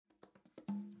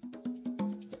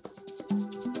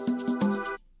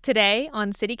Today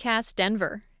on CityCast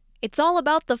Denver, it's all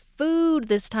about the food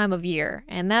this time of year,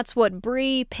 and that's what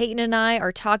Bree, Peyton, and I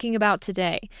are talking about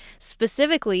today.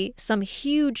 Specifically, some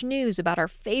huge news about our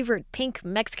favorite pink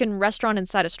Mexican restaurant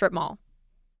inside a strip mall.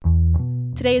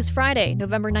 Today is Friday,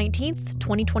 November 19th,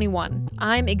 2021.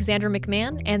 I'm Xandra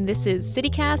McMahon, and this is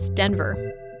CityCast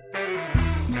Denver.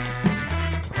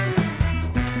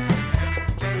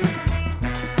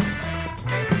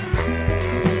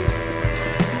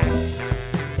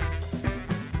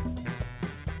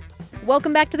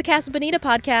 Welcome back to the Casa Bonita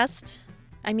podcast.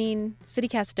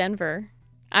 CityCast Denver.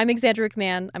 I'm Xandra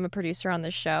McMahon. I'm a producer on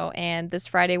this show, and this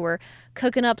Friday we're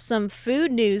cooking up some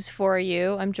food news for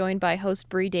you. I'm joined by host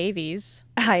Bree Davies.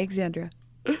 Hi, Xandra.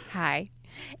 Hi.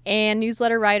 And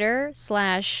newsletter writer /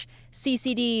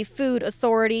 CCD Food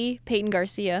Authority, Peyton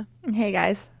Garcia. Hey,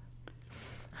 guys.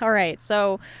 All right,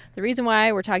 so the reason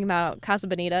why we're talking about Casa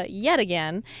Bonita yet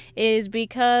again is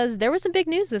because there was some big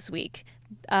news this week.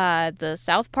 The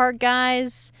South Park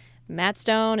guys, Matt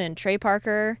Stone and Trey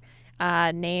Parker,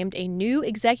 named a new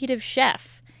executive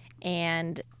chef,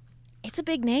 and it's a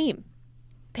big name.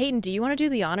 Peyton, do you want to do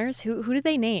the honors? Who do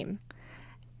they name?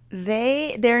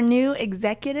 Their new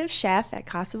executive chef at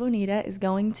Casa Bonita is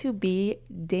going to be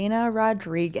Dana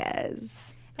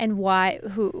Rodriguez. And why?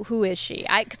 Who is she?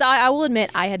 Because I will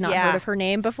admit I had not heard of her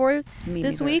name before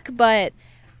this week, but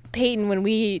Peyton, when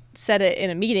we said it in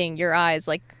a meeting, your eyes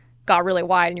got really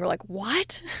wide and you were like,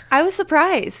 what? I was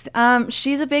surprised.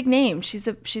 She's a big name. She's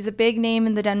a big name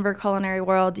in the Denver culinary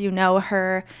world. You know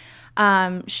her.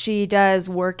 She does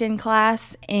Working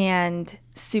Class and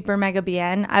Super Mega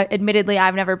Bien. Admittedly,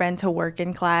 I've never been to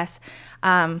Working Class,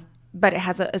 but it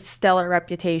has a stellar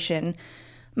reputation.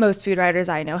 Most food writers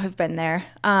I know have been there.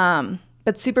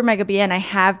 But Super Mega Bien I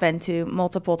have been to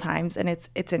multiple times, and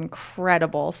it's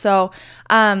incredible. So,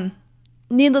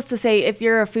 needless to say, if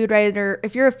you're a food writer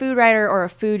or a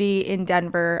foodie in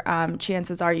Denver,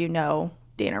 chances are you know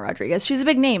Dana Rodriguez. She's a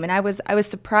big name, and I was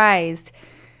surprised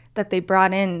that they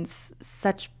brought in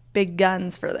such big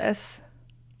guns for this.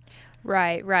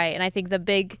 Right. And I think the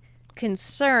big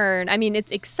concern,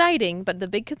 it's exciting, but the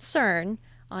big concern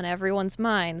on everyone's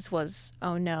minds was,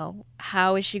 oh no,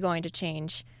 how is she going to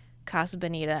change Casa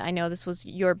Bonita? I know this was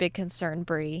your big concern,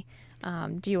 Bree.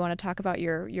 Do you want to talk about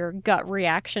your gut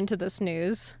reaction to this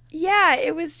news? Yeah,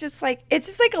 it was just it's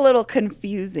just a little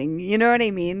confusing. You know what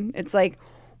I mean? It's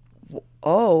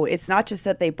it's not just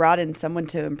that they brought in someone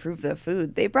to improve the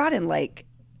food. They brought in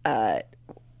a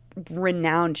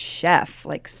renowned chef,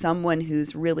 someone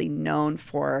who's really known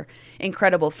for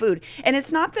incredible food. And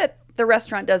it's not that the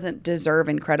restaurant doesn't deserve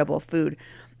incredible food.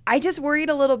 I just worried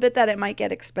a little bit that it might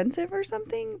get expensive or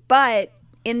something, but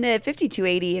in the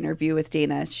 5280 interview with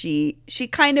Dana, she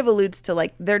kind of alludes to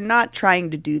they're not trying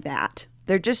to do that.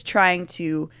 They're just trying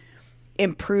to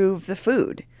improve the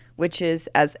food, which is,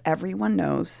 as everyone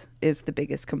knows, is the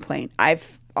biggest complaint.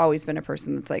 I've always been a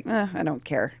person that's I don't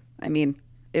care.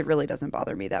 It really doesn't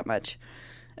bother me that much.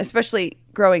 Especially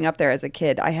growing up there as a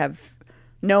kid, I have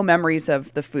no memories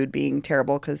of the food being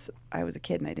terrible because I was a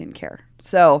kid and I didn't care.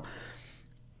 So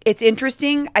it's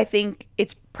interesting. I think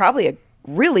it's probably a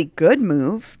really good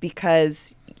move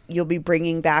because you'll be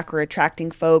bringing back or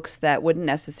attracting folks that wouldn't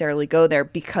necessarily go there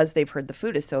because they've heard the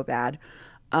food is so bad.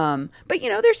 But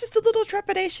there's just a little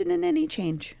trepidation in any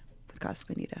change with Casa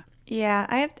Bonita. Yeah,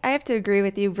 I have to agree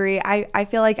with you, Bree. I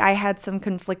feel like I had some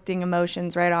conflicting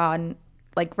emotions right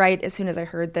as soon as I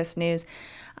heard this news,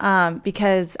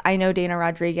 because I know Dana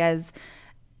Rodriguez.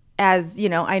 As you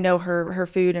know, I know her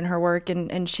food and her work,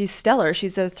 and she's stellar.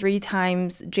 She's a 3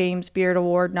 times James Beard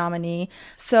Award nominee.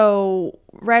 So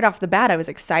right off the bat, I was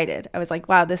excited. I was like,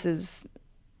 wow, this is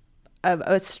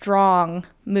a strong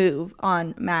move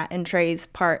on Matt and Trey's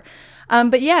part.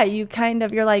 But yeah,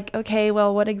 you're like, okay,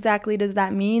 well, what exactly does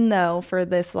that mean though for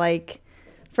this,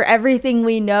 for everything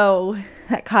we know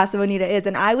that Casa Bonita is?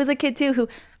 And I was a kid too, who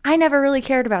I never really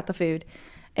cared about the food.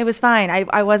 It was fine.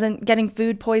 I wasn't getting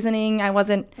food poisoning. I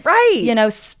wasn't,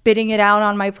 spitting it out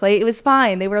on my plate. It was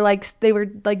fine. They were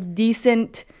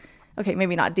decent. Okay,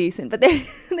 maybe not decent, but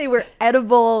they were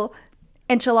edible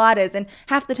enchiladas. And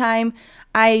half the time,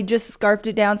 I just scarfed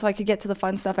it down so I could get to the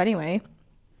fun stuff anyway.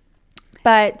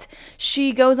 But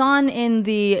she goes on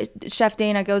Chef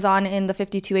Dana goes on in the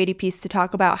 5280 piece to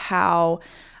talk about how,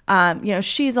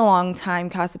 she's a longtime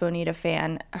Casa Bonita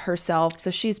fan herself.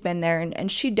 So she's been there and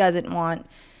she talks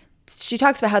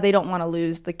about how they don't want to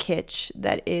lose the kitsch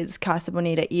that is Casa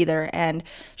Bonita either. And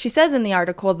she says in the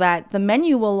article that the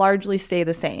menu will largely stay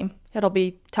the same. It'll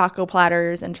be taco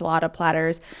platters, enchilada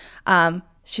platters.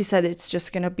 She said it's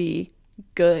just going to be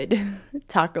good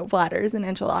taco platters and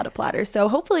enchilada platters. So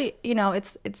hopefully,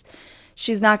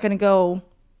 she's not going to go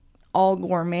all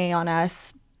gourmet on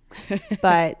us.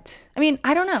 But I mean,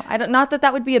 I don't know. Not that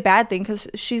that would be a bad thing because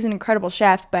she's an incredible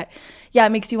chef. But yeah, it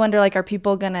makes you wonder, like, are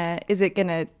people is it going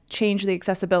to change the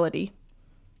accessibility?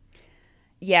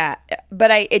 Yeah,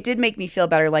 but it did make me feel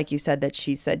better, like you said, that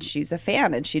she said she's a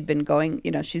fan and she's been going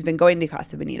to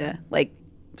Casa Bonita. Like,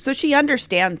 so she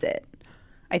understands it.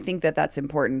 I think that that's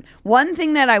important. One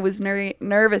thing that I was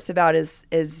nervous about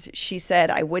is she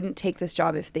said, I wouldn't take this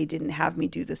job if they didn't have me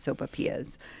do the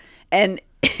sopapillas. And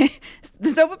the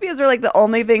sopapillas are like the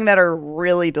only thing that are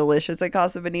really delicious at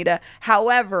Casa Bonita.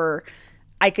 However,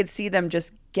 I could see them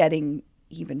just getting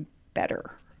even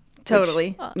better.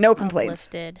 Totally. No complaints.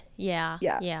 Uplifted. Yeah.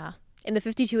 Yeah. Yeah. In the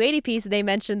 5280 piece, they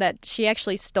mentioned that she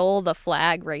actually stole the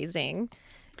flag raising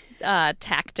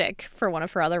tactic for one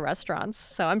of her other restaurants.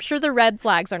 So I'm sure the red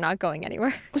flags are not going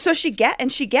anywhere. So she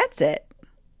gets it.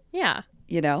 Yeah.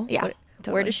 You know? Yeah.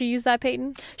 Totally. Where does she use that,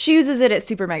 Peyton? She uses it at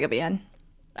Super Mega Bien.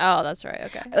 Oh, that's right.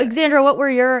 Okay. Alexandra, what were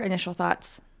your initial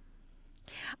thoughts?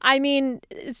 I mean,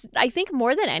 I think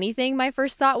more than anything, my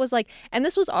first thought was like, and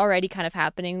this was already kind of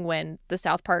happening when the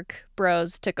South Park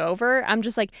Bros took over. I'm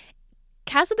just like,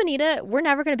 Casa Bonita, we're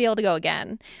never going to be able to go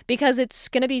again because it's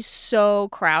going to be so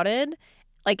crowded,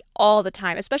 like all the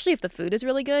time, especially if the food is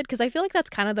really good. Because I feel like that's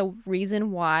kind of the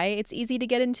reason why it's easy to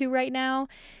get into right now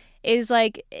is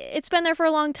like, it's been there for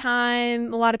a long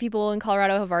time. A lot of people in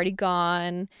Colorado have already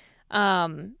gone.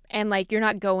 And like, you're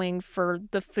not going for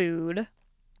the food.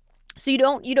 So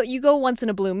you go once in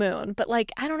a blue moon, but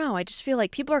like, I don't know. I just feel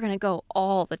like people are going to go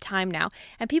all the time now,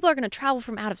 and people are going to travel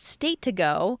from out of state to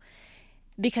go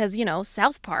because,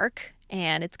 South Park,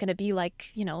 and it's going to be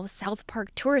like, South Park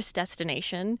tourist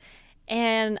destination.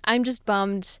 And I'm just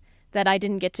bummed that I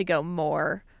didn't get to go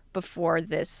more before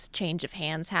this change of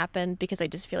hands happened because I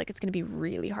just feel like it's going to be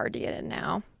really hard to get in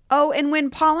now. Oh, and when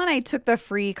Paul and I took the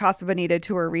free Casa Bonita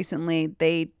tour recently,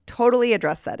 they totally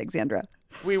addressed that, Alexandra.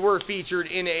 We were featured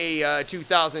in a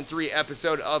 2003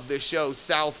 episode of the show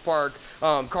South Park.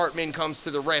 Cartman comes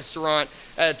to the restaurant,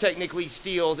 technically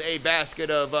steals a basket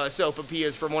of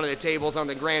sopapillas from one of the tables on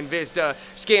the Grand Vista,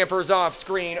 scampers off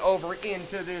screen over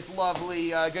into this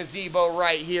lovely gazebo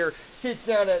right here, sits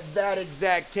down at that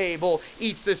exact table,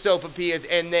 eats the sopapillas,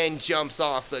 and then jumps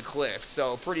off the cliff.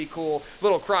 So pretty cool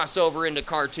little crossover into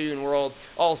cartoon world.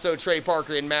 Also, Trey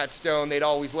Parker and Matt Stone, they'd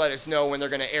always let us know when they're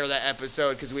going to air that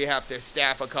episode because we have to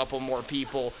staff a couple more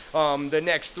people. The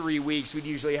next 3 weeks, we'd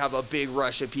usually have a big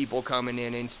rush of people coming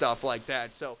in and stuff like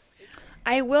that. So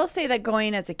I will say that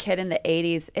going as a kid in the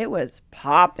 80s, it was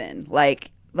popping.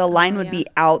 Like, the line would be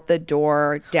out the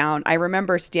door, down. I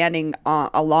remember standing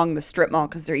along the strip mall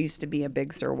because there used to be a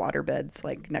big Sir Waterbeds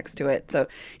like next to it. So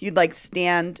you'd like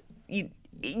stand. You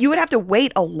would have to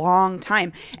wait a long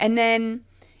time. And then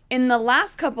in the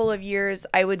last couple of years,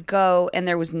 I would go and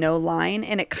there was no line,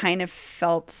 and it kind of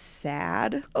felt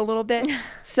sad a little bit.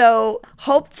 So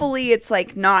hopefully it's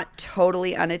like not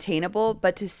totally unattainable,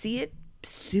 but to see it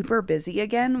super busy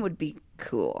again would be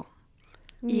cool.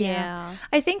 Yeah.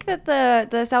 I think that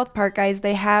the South Park guys,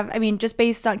 they have, I mean, just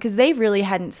based on, because they really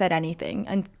hadn't said anything,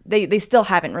 and they still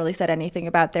haven't really said anything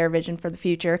about their vision for the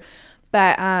future.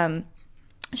 But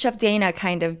Chef Dana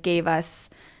kind of gave us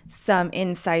some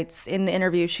insights in the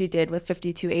interview she did with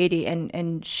 5280,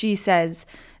 and she says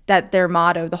that their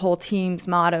motto, the whole team's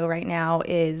motto right now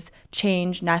is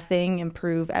change nothing,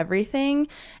 improve everything.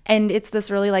 And it's this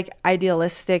really like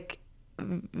idealistic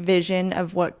vision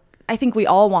of what I think we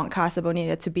all want Casa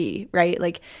Bonita to be, right?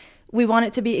 Like, we want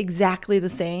it to be exactly the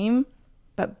same,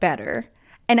 but better.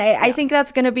 And I think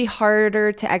that's going to be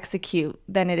harder to execute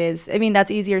than it is. I mean,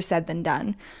 that's easier said than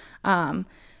done.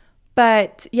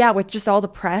 But yeah, with just all the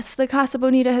press that Casa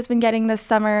Bonita has been getting this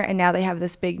summer, and now they have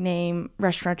this big name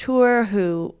restaurateur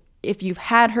who, if you've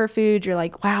had her food, you're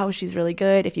like, wow, she's really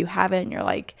good. If you haven't, you're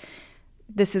like,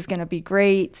 this is going to be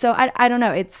great. So I don't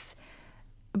know.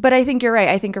 But I think you're right.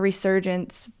 I think a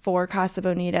resurgence for Casa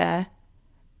Bonita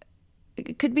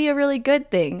could be a really good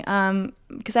thing.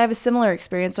 Because I have a similar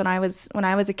experience when I was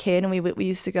a kid, and we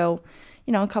used to go,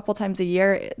 a couple times a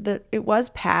year. It was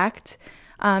packed.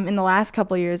 In the last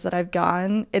couple of years that I've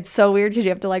gone, it's so weird because you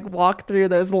have to like walk through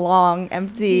those long,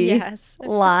 empty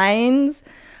lines.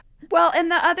 Well, and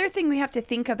the other thing we have to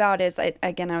think about is, I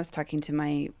was talking to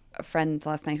my friend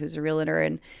last night who's a realtor,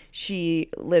 and she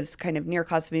lives kind of near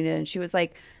Casa Bonita, and she was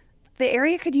like, the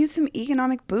area could use some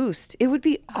economic boost. It would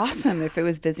be awesome if it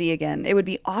was busy again. It would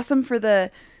be awesome for the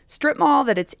strip mall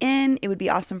that it's in. It would be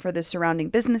awesome for the surrounding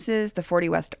businesses. The 40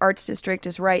 West Arts District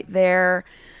is right there.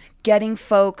 Getting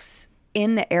folks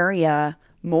in the area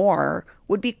more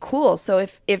would be cool. So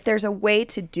if there's a way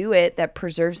to do it that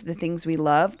preserves the things we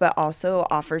love, but also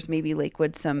offers maybe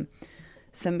Lakewood some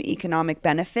economic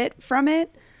benefit from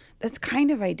it, that's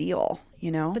kind of ideal,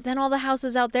 you know? But then all the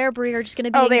houses out there, Brie, are just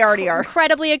going to be they already are.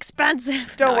 Incredibly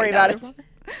expensive. Don't worry about it.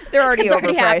 They're already It's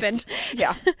already overpriced.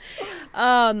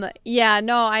 happened. Yeah,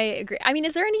 no, I agree. I mean,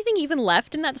 is there anything even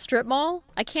left in that strip mall?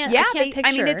 I can't picture.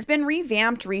 I mean, it's been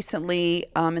revamped recently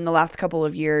in the last couple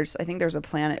of years. I think there's a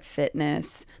Planet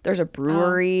Fitness. There's a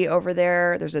brewery over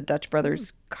there. There's a Dutch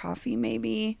Brothers Coffee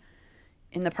maybe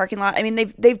in the parking lot. I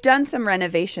mean, they've done some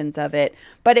renovations of it,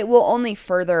 but it will only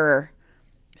further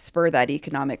spur that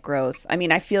economic growth. I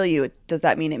mean, I feel you. Does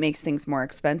that mean it makes things more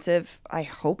expensive? I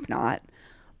hope not.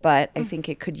 But I think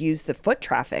it could use the foot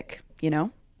traffic, you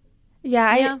know?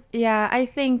 I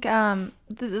think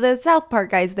the South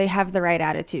Park guys, they have the right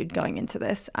attitude going into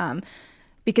this.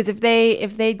 Because if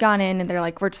they'd gone in and they're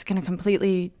like, we're just going to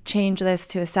completely change this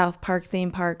to a South Park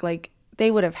theme park, like they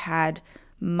would have had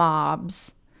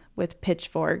mobs with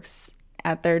pitchforks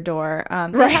at their door.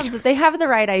 They have the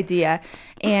right idea.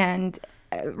 And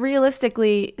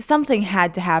realistically, something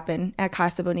had to happen at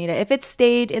Casa Bonita. If it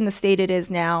stayed in the state it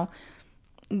is now,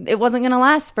 it wasn't going to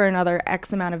last for another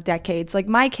X amount of decades. Like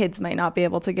my kids might not be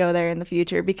able to go there in the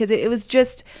future because it was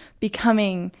just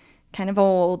becoming kind of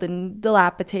old and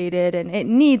dilapidated, and it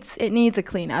needs a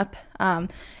cleanup.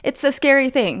 It's a scary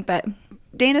thing, but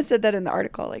Dana said that in the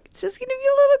article, like it's just going to be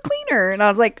a little cleaner, and I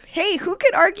was like, hey, who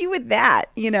could argue with that?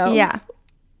 You know? Yeah.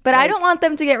 But I don't want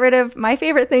them to get rid of. My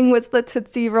favorite thing was the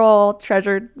Tootsie Roll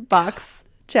treasure box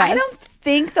chest. I don't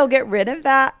think they'll get rid of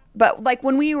that. But like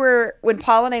when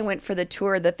Paul and I went for the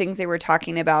tour, the things they were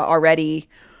talking about already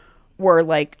were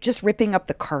like just ripping up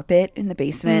the carpet in the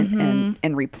basement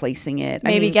and replacing it.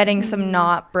 Maybe getting some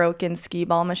not broken skee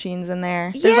ball machines in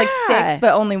there. There's like 6,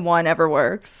 but only one ever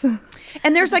works.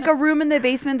 And there's like a room in the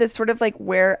basement that's sort of like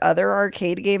where other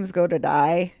arcade games go to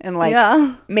die. And like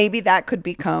maybe that could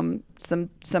become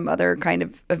some other kind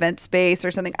of event space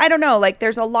or something. I don't know. Like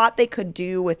there's a lot they could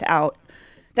do without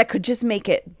that could just make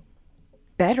it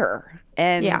better.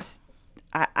 And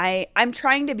I'm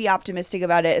trying to be optimistic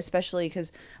about it, especially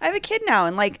because I have a kid now,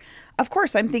 and like of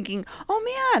course I'm thinking,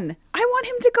 oh man, I want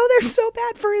him to go there so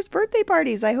bad for his birthday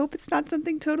parties. I hope it's not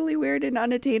something totally weird and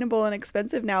unattainable and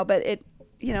expensive now, but it,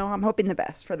 you know, I'm hoping the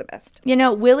best for the best. You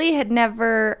know,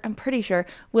 I'm pretty sure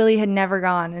Willie had never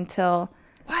gone until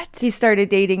he started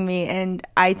dating me, and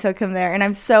I took him there, and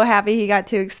I'm so happy he got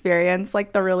to experience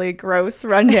like the really gross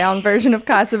rundown version of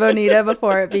Casa Bonita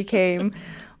before it became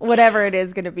whatever it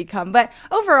is going to become. But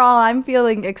overall, I'm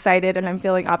feeling excited and I'm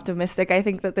feeling optimistic. I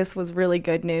think that this was really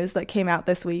good news that came out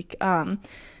this week.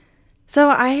 So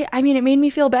I mean, it made me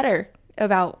feel better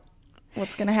about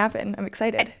what's going to happen. I'm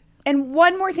excited. And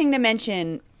one more thing to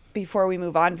mention before we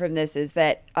move on from this is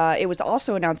that it was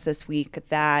also announced this week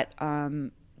that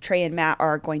Trey and Matt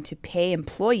are going to pay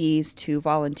employees to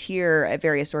volunteer at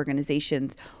various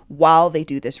organizations while they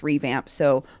do this revamp,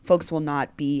 so folks will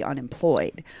not be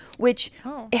unemployed, which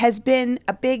has been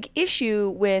a big issue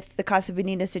with the Casa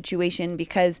Bonita situation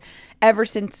because ever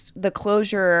since the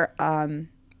closure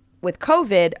with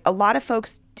COVID, a lot of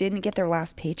folks didn't get their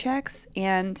last paychecks.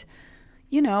 And,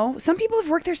 you know, some people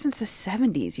have worked there since the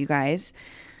 70s, you guys.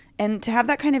 And to have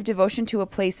that kind of devotion to a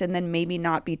place and then maybe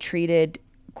not be treated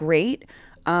great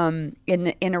in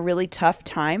a really tough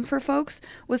time for folks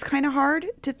was kind of hard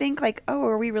to think like, oh,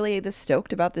 are we really this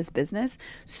stoked about this business?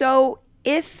 So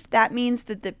if that means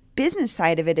that the business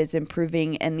side of it is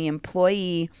improving and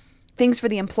things for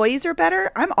the employees are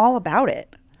better, I'm all about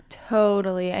it.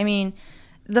 Totally. I mean,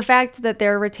 the fact that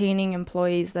they're retaining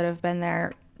employees that have been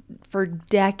there for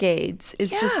decades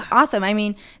is just awesome. I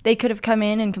mean, they could have come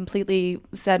in and completely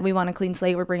said, we want a clean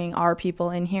slate, we're bringing our people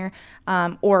in here.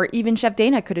 Or even Chef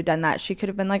Dana could have done that. She could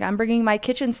have been like, I'm bringing my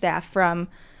kitchen staff from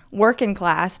working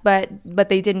class, but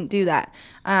they didn't do that.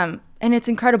 And it's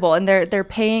incredible. And they're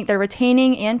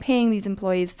retaining and paying these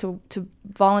employees to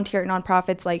volunteer at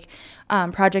nonprofits like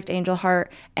Project Angel Heart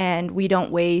and We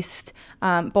Don't Waste,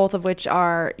 both of which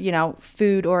are, you know,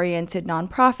 food oriented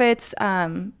nonprofits.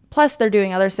 Plus, they're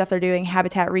doing other stuff. They're doing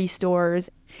Habitat Restores.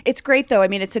 It's great, though. I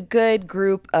mean, it's a good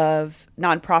group of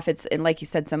nonprofits. And like you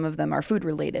said, some of them are food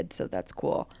related. So that's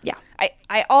cool. Yeah.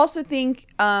 I also think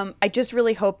I just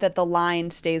really hope that the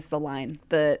line stays the line.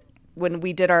 When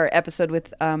we did our episode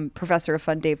with Professor of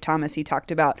Fun, Dave Thomas, he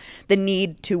talked about the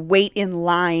need to wait in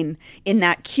line in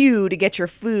that queue to get your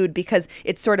food because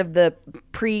it's sort of the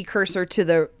precursor to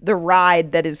the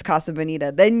ride that is Casa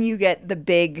Bonita. Then you get the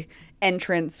big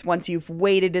entrance once you've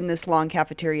waited in this long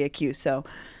cafeteria queue. So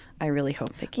I really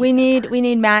hope they keep we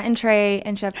need Matt and Trey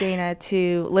and Chef Dana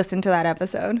to listen to that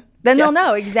episode. Then they'll Yes.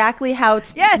 know exactly how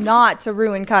not to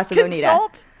ruin Casa Bonita.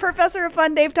 Consult Professor of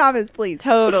Fun Dave Thomas, please.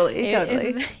 Totally.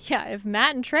 If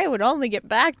Matt and Trey would only get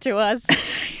back to us,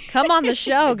 come on the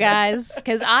show, guys.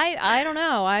 Because I don't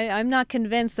know. I'm not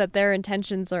convinced that their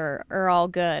intentions are all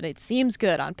good. It seems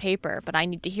good on paper, but I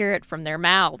need to hear it from their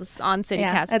mouths on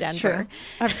CityCast that's Denver.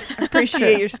 true. I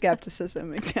appreciate your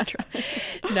skepticism, etc.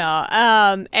 No.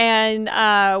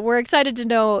 And we're excited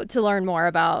to learn more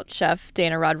about Chef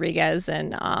Dana Rodriguez,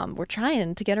 and we're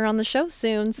trying to get her on the show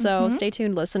soon. So stay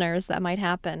tuned, listeners. That might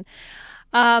happen.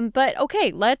 But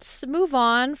okay, let's move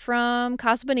on from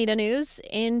Casa Bonita news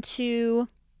into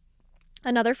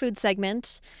another food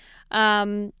segment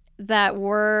that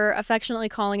we're affectionately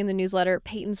calling in the newsletter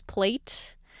Peyton's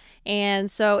Plate. And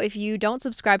so if you don't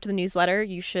subscribe to the newsletter,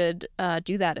 you should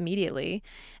do that immediately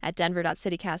at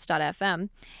denver.citycast.fm.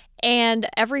 And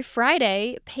every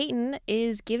Friday, Peyton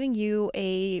is giving you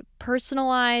a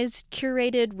personalized,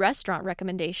 curated restaurant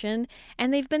recommendation.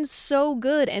 And they've been so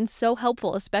good and so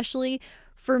helpful, especially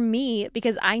for me,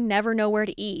 because I never know where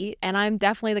to eat. And I'm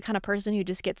definitely the kind of person who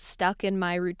just gets stuck in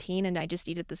my routine and I just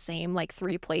eat at the same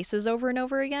 3 places over and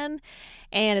over again.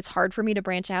 And it's hard for me to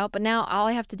branch out. But now all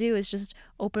I have to do is just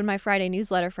open my Friday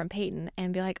newsletter from Peyton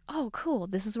and be like, oh, cool,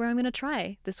 this is where I'm going to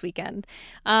try this weekend.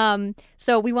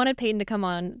 So we wanted Peyton to come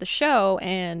on the show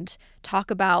and talk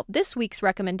about this week's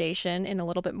recommendation in a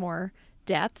little bit more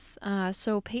depth.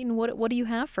 So Peyton, what do you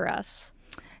have for us?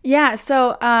 Yeah,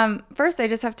 so first I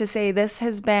just have to say this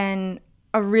has been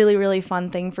a really, really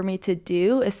fun thing for me to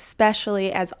do,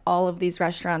 especially as all of these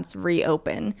restaurants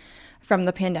reopen from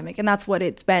the pandemic. And that's what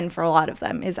it's been for a lot of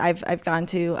them, is I've gone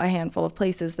to a handful of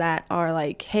places that are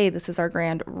like, hey, this is our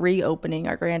grand reopening,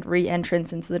 our grand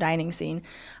re-entrance into the dining scene.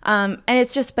 And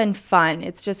it's just been fun.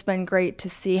 It's just been great to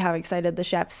see how excited the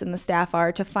chefs and the staff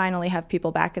are to finally have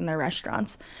people back in their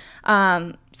restaurants.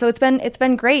 So it's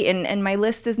been great, and my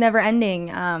list is never ending.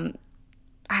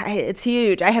 It's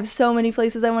huge. I have so many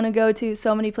places I want to go to,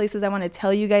 so many places I want to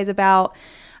tell you guys about.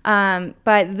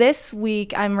 But this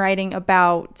week I'm writing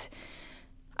about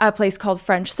a place called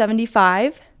French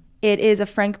 75. It is a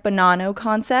Frank Bonanno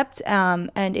concept.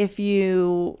 And if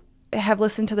you have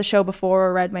listened to the show before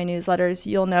or read my newsletters,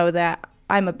 you'll know that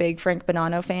I'm a big Frank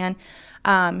Bonanno fan.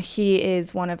 He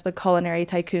is one of the culinary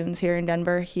tycoons here in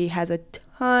Denver. He has a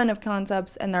ton of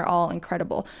concepts, and they're all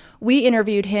incredible. We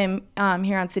interviewed him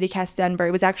here on CityCast Denver.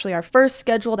 It was actually our first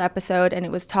scheduled episode, and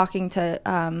it was talking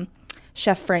to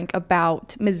Chef Frank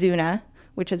about Mizuna,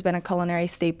 which has been a culinary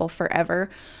staple forever.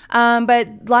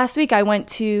 But last week I went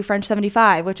to French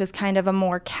 75, which is kind of a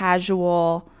more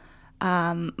casual,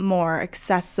 more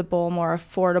accessible, more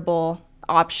affordable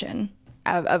option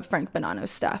of Frank Bonanno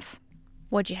stuff.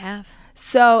 What'd you have?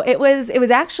 So it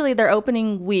was actually their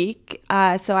opening week.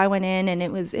 So I went in, and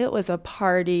it was a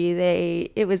party.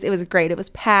 It was great. It was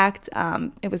packed.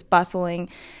 It was bustling.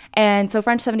 And so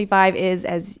French 75 is,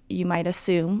 as you might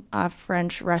assume, a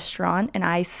French restaurant. And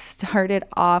I started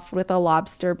off with a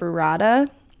lobster burrata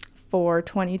for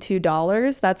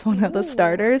 $22. That's one of the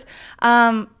starters.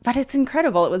 But it's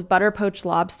incredible. It was butter poached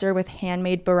lobster with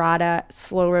handmade burrata,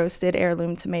 slow roasted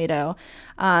heirloom tomato,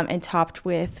 and topped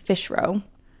with fish roe.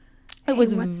 It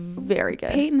was very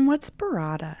good. Peyton, what's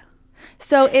burrata?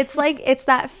 So it's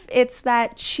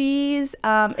that cheese.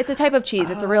 It's a type of cheese.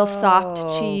 It's a real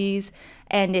soft cheese,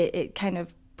 and it kind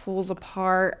of pulls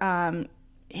apart.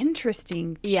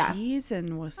 Interesting. Yeah. Cheese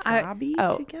and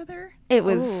wasabi together. It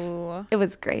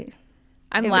was great.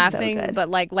 I'm It was so laughing, good. but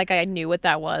like I knew what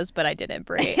that was, but I didn't,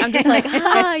 Brie. I'm just like,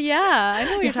 yeah, I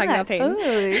know what you're talking about, Peyton.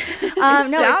 Totally. It's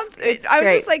I was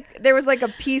great. just like, there was like a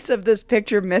piece of this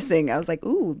picture missing. I was like,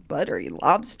 ooh, buttery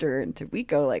lobster and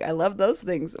Tawico. Like, I love those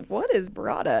things. What is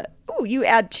burrata? Ooh, you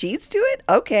add cheese to it?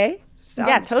 Okay.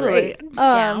 Sounds totally. great.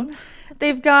 Down.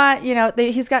 They've got,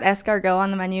 he's got escargot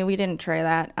on the menu. We didn't try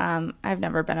that. I've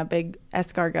never been a big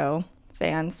escargot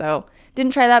fan, so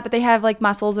didn't try that. But they have like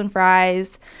mussels and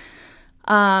fries.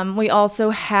 We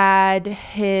also had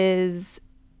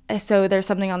so there's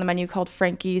something on the menu called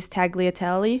Frankie's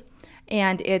Tagliatelle,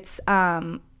 and it's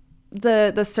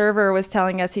the server was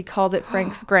telling us he calls it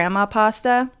Frank's grandma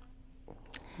pasta.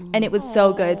 And it was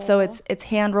so good. So it's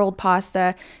hand-rolled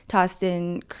pasta tossed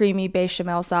in creamy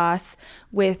bechamel sauce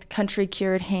with country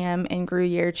cured ham and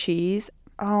Gruyere cheese.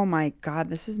 Oh my God,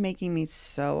 this is making me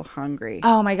so hungry.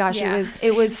 Oh my gosh, Yeah.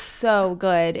 it was so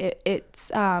good.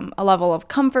 It's a level of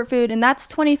comfort food, and that's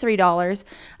 $23.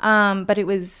 But it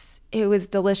was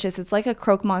delicious. It's like a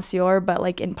croque monsieur, but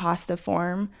like in pasta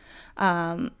form.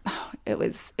 It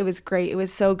was great. It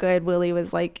was so good. Willie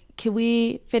was like, can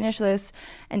we finish this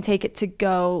and take it to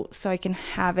go so I can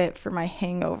have it for my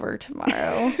hangover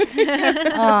tomorrow?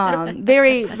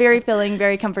 Very, very filling,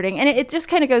 very comforting. And it just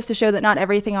kind of goes to show that not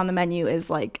everything on the menu is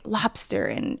like lobster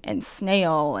and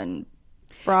snail and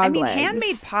frog legs.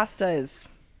 Handmade pasta is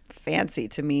fancy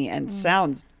to me and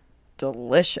sounds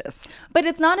delicious. But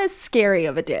it's not as scary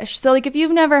of a dish. So like if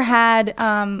you've never had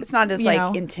It's not as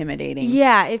intimidating.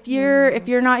 Yeah, if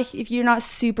you're not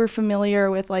super familiar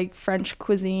with like French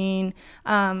cuisine,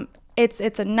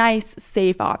 it's a nice,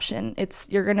 safe option.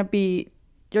 You're gonna be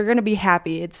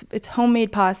happy. It's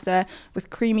homemade pasta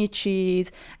with creamy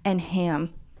cheese and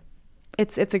ham.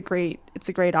 It's a great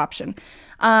option.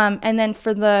 And then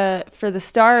for the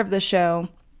star of the show,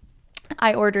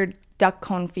 I ordered duck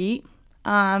confit.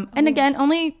 And again,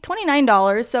 only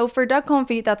 $29. So for duck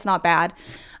confit, that's not bad.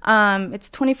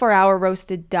 It's 24-hour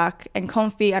roasted duck, and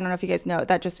confit, I don't know if you guys know,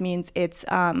 that just means it's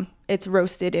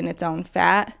roasted in its own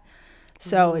fat.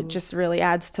 So it just really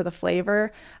adds to the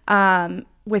flavor,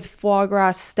 with foie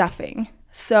gras stuffing.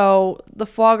 So the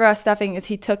foie gras stuffing is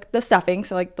he took the stuffing,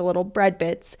 so like the little bread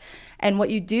bits, and what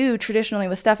you do traditionally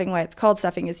with stuffing, why it's called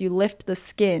stuffing, is you lift the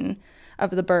skin of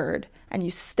the bird and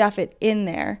you stuff it in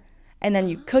there. And then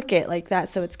you cook it like that,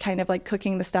 so it's kind of like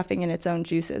cooking the stuffing in its own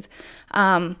juices.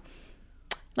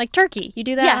 Like turkey. You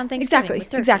do that on Thanksgiving with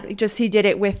turkey. Exactly. Just he did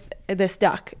it with this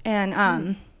duck. And,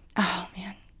 oh,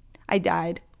 man, I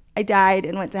died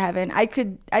and went to heaven. I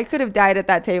could have died at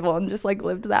that table and just like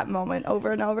lived that moment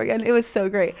over and over again. It was so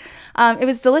great. It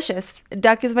was delicious.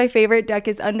 Duck is my favorite. Duck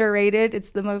is underrated.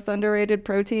 It's the most underrated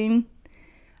protein.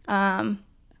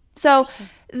 So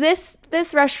this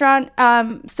restaurant,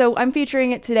 so I'm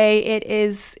featuring it today.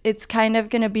 It's kind of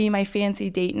going to be my fancy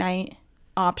date night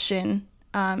option.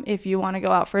 If you want to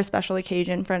go out for a special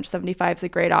occasion, French 75 is a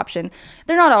great option.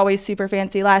 They're not always super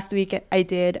fancy. Last week I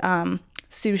did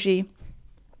sushi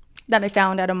that I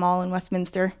found at a mall in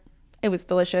Westminster. It was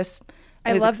delicious.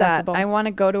 I love accessible. That. I want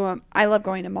to go to I love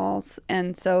going to malls,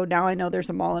 and so now I know there's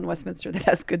a mall in Westminster that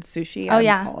has good sushi.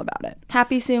 I'm all about it.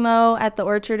 Happy Sumo at the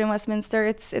Orchard in Westminster.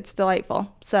 It's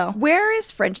delightful. So where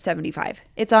is French 75?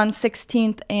 It's on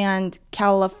 16th and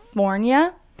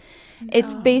California.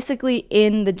 It's basically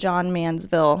in the John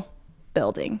Mansville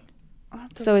building.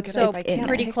 So it's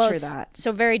pretty close. That.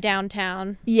 So very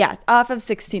downtown. Yeah, off of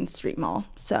 16th Street Mall.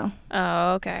 So.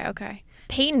 Oh, okay.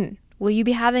 Peyton, will you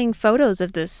be having photos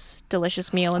of this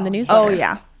delicious meal in the newsletter? Oh,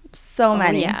 yeah. So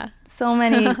many. So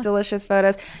many delicious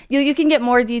photos. You can get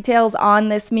more details on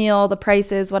this meal, the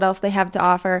prices, what else they have to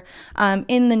offer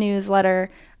in the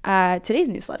newsletter, today's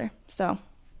newsletter. So,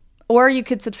 or you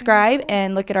could subscribe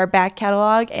and look at our back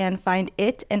catalog and find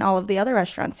it and all of the other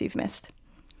restaurants you've missed.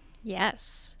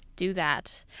 Yes, do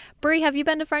that. Brie, have you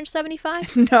been to French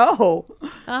 75? No.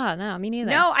 No, me neither.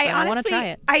 No, I want to try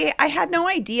it. I had no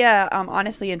idea,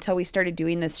 honestly, until we started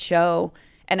doing this show,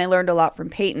 and I learned a lot from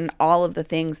Peyton, all of the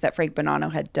things that Frank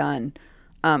Bonanno had done,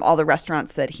 all the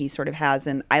restaurants that he sort of has,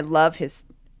 and I love his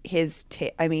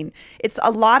I mean, it's a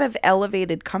lot of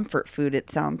elevated comfort food. It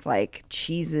sounds like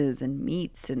cheeses and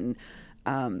meats and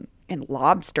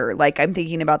lobster. Like I'm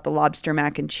thinking about the lobster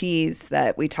mac and cheese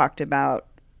that we talked about.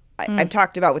 I've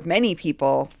talked about with many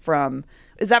people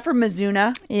is that from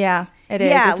Mizuna? Yeah, it is.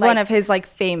 Yeah, it's one of his like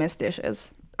famous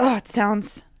dishes. Oh, it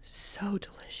sounds so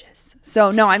delicious.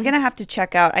 So no, I'm going to have to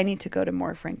check out. I need to go to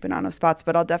more Frank Bonanno spots,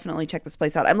 but I'll definitely check this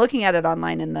place out. I'm looking at it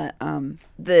online, and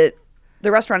the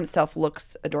restaurant itself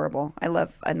looks adorable. I like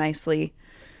a nicely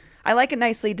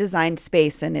designed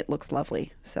space, and it looks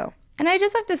lovely. So. And I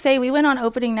just have to say, we went on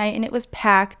opening night and it was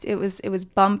packed. It was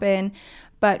bumping,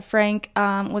 but Frank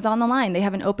was on the line. They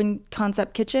have an open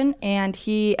concept kitchen, and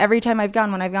every time when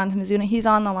I've gone to Mizuna, he's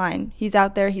on the line. He's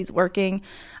out there. He's working.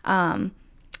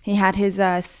 He had his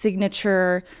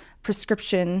signature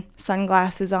prescription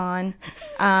sunglasses on.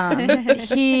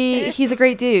 He's a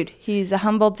great dude. He's a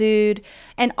humble dude,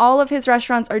 and all of his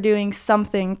restaurants are doing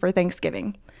something for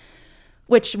Thanksgiving,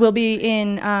 which will be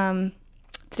in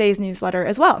today's newsletter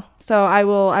as well. So I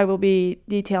will be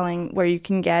detailing where you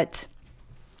can get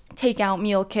takeout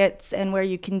meal kits and where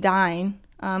you can dine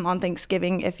on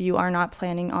Thanksgiving if you are not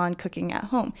planning on cooking at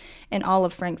home. And all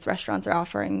of Frank's restaurants are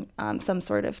offering some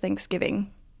sort of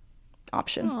Thanksgiving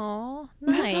option. Oh,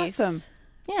 nice. That's awesome.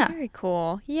 Yeah. Very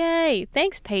cool. Yay.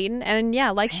 Thanks, Peyton. And yeah,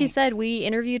 like she said, we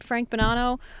interviewed Frank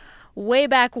Bonanno way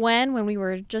back when we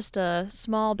were just a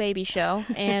small baby show,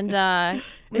 and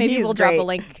maybe we'll drop a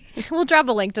link. We'll drop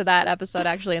a link to that episode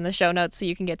actually in the show notes so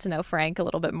you can get to know Frank a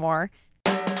little bit more.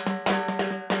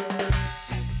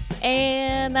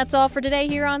 And And that's all for today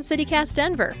here on CityCast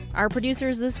Denver. Our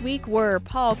producers this week were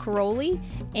Paul Caroli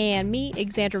and me,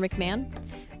 Xandra McMahon.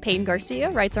 Peyton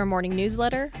Garcia writes our morning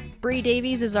newsletter. Bree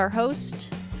Davies is our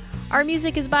host. Our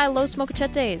music is by Los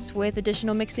Mocachetes, with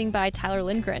additional mixing by Tyler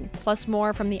Lindgren, plus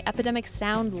more from the Epidemic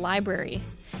Sound Library.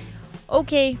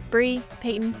 Okay, Bree,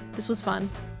 Peyton, this was fun.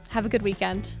 Have a good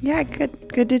weekend. Yeah,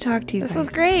 good to talk to you. This was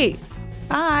great.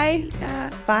 Bye.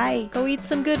 Bye. Go eat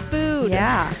some good food.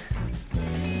 Yeah.